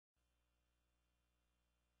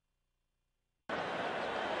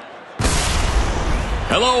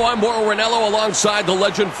Hello, I'm Mauro Ranallo alongside the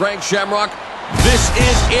legend Frank Shamrock. This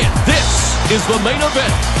is it. This is the main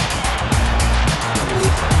event.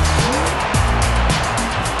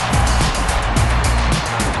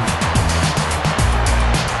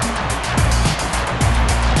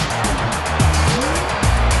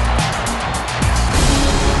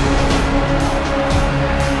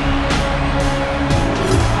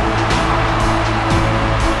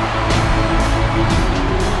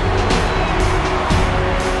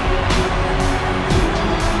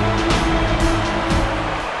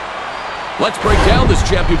 Let's break down this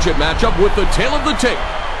championship matchup with the tail of the tape.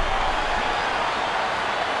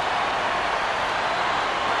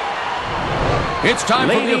 It's time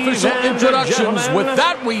for the official introductions. With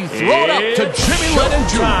that, we throw it up to Jimmy Lennon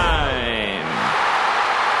Jr.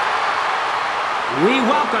 We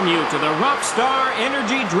welcome you to the Rockstar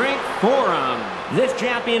Energy Drink Forum. This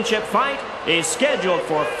championship fight is scheduled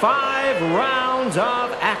for 5 rounds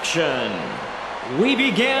of action. We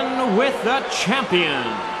begin with the champion.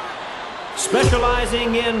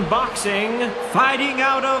 Specializing in boxing, fighting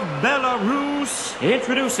out of Belarus,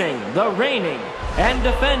 introducing the reigning and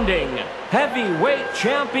defending heavyweight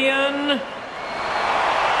champion,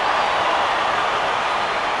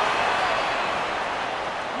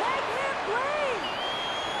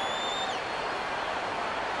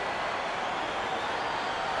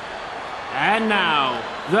 and now,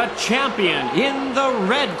 the champion in the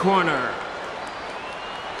red corner.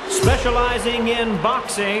 Specializing in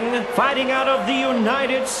boxing, fighting out of the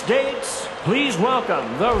United States, please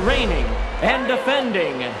welcome the reigning and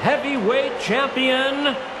defending heavyweight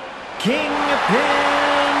champion, Kingpin.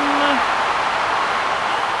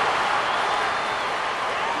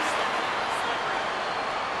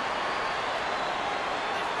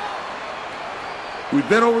 We've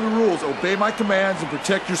been over the rules. Obey my commands and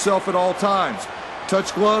protect yourself at all times.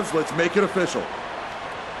 Touch gloves, let's make it official.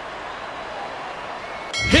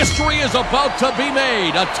 History is about to be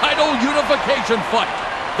made. A title unification fight.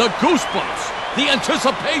 The goosebumps, the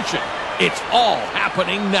anticipation. It's all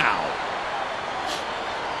happening now.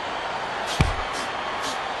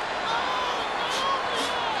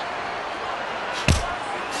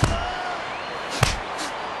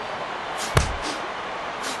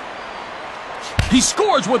 He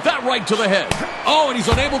scores with that right to the head. Oh, and he's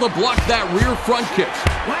unable to block that rear front kick.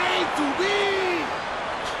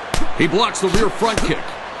 He blocks the rear front kick.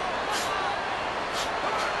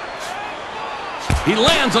 He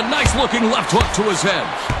lands a nice-looking left hook to his head.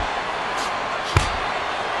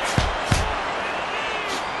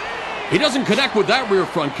 He doesn't connect with that rear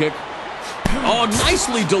front kick. Oh,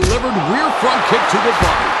 nicely delivered rear front kick to the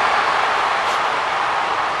body.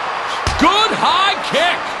 Good high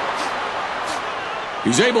kick.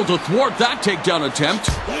 He's able to thwart that takedown attempt.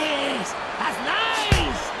 Yes, that's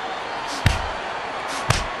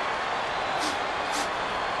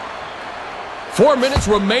nice. 4 minutes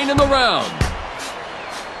remain in the round.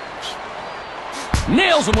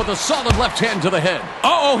 Nails him with a solid left hand to the head.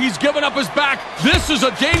 Uh-oh, he's given up his back. This is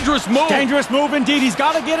a dangerous move. Dangerous move indeed. He's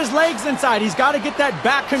got to get his legs inside. He's got to get that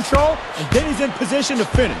back control, and then he's in position to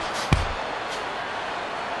finish.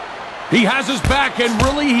 He has his back, and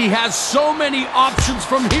really, he has so many options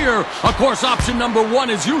from here. Of course, option number 1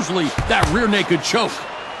 is usually that rear naked choke.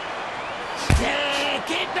 Yeah,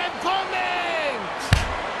 keep them coming.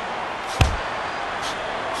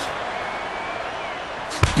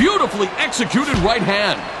 Beautifully executed right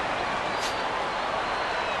hand.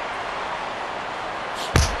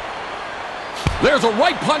 There's a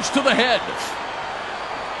right punch to the head.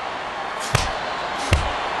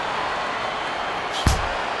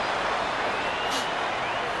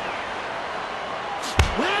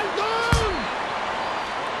 Well done.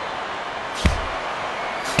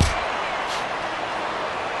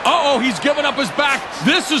 Uh-oh, he's given up his back.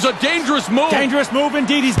 This is a dangerous move. Dangerous move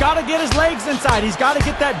indeed. He's got to get his legs inside. He's got to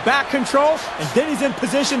get that back control, and then he's in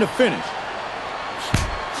position to finish.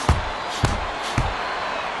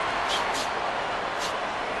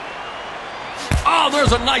 Oh,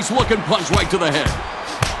 there's a nice-looking punch right to the head.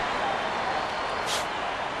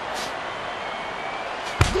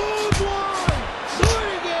 Good one. Do it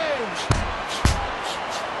again.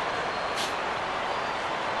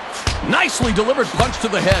 Nicely delivered punch to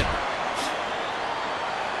the head.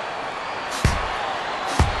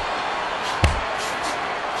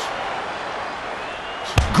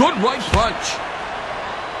 Good right punch.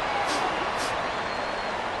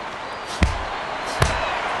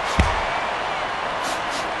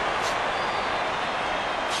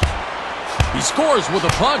 He scores with a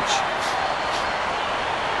punch.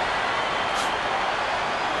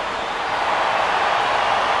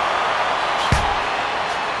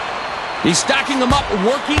 He's stacking them up,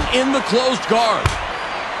 working in the closed guard.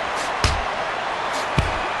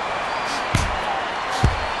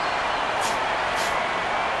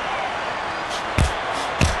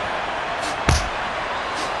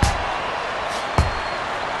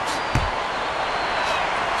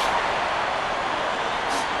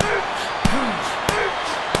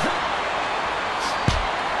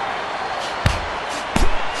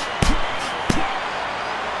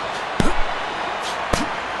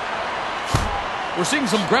 We're seeing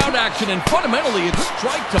some ground action, and fundamentally it's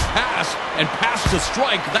strike to pass and pass to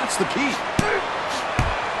strike. That's the key.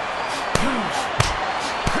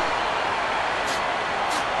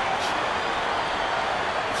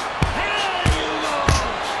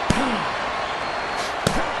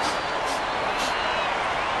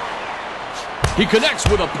 He connects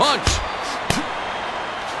with a punch.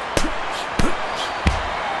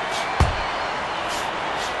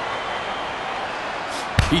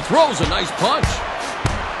 He throws a nice punch.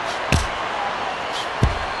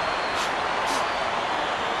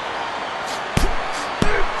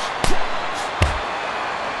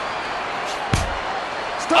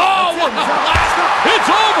 Oh, what a blast! It's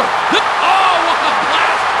over! Oh, what a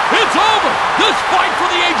blast! It's over! This fight for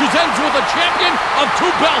the ages ends with a champion of 2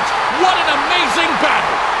 belts. What an amazing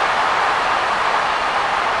battle!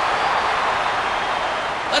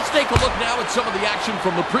 Let's take a look now at some of the action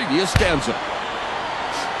from the previous stanza.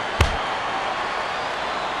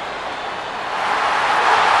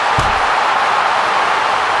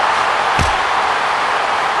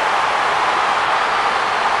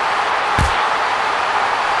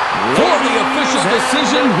 For the official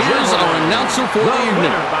decision, here's our announcer for the evening.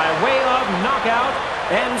 Winner by way of knockout,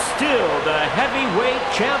 and still the heavyweight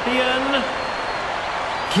champion,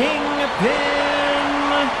 Kingpin